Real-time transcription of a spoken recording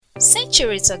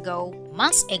Centuries ago,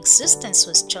 man's existence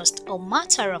was just a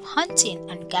matter of hunting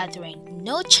and gathering,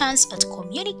 no chance at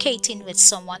communicating with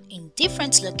someone in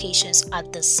different locations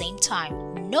at the same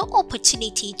time, no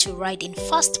opportunity to ride in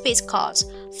fast-paced cars,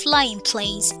 fly in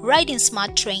planes, ride in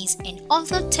smart trains, and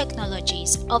other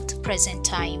technologies of the present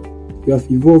time. We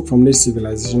have evolved from this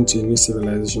civilization to a new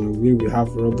civilization where we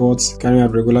have robots carrying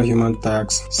out regular human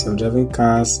tasks, self-driving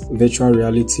cars, virtual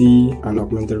reality, and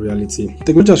augmented reality.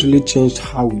 Technology has really changed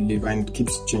how we live and it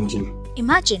keeps changing.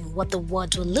 Imagine what the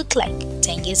world will look like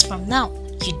 10 years from now.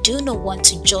 You do not want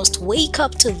to just wake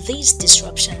up to these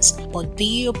disruptions, but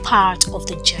be a part of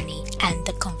the journey and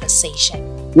the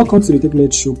conversation. Welcome to the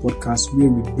TechNet Show podcast, where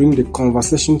we bring the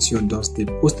conversation to your doorstep,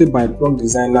 hosted by blog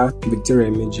designer Victoria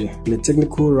Emeji and the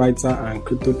technical writer and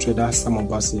crypto trader Sam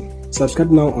Obasi. Subscribe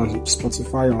now on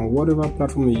Spotify or on whatever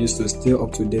platform you use to stay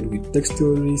up to date with tech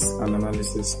stories and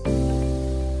analysis.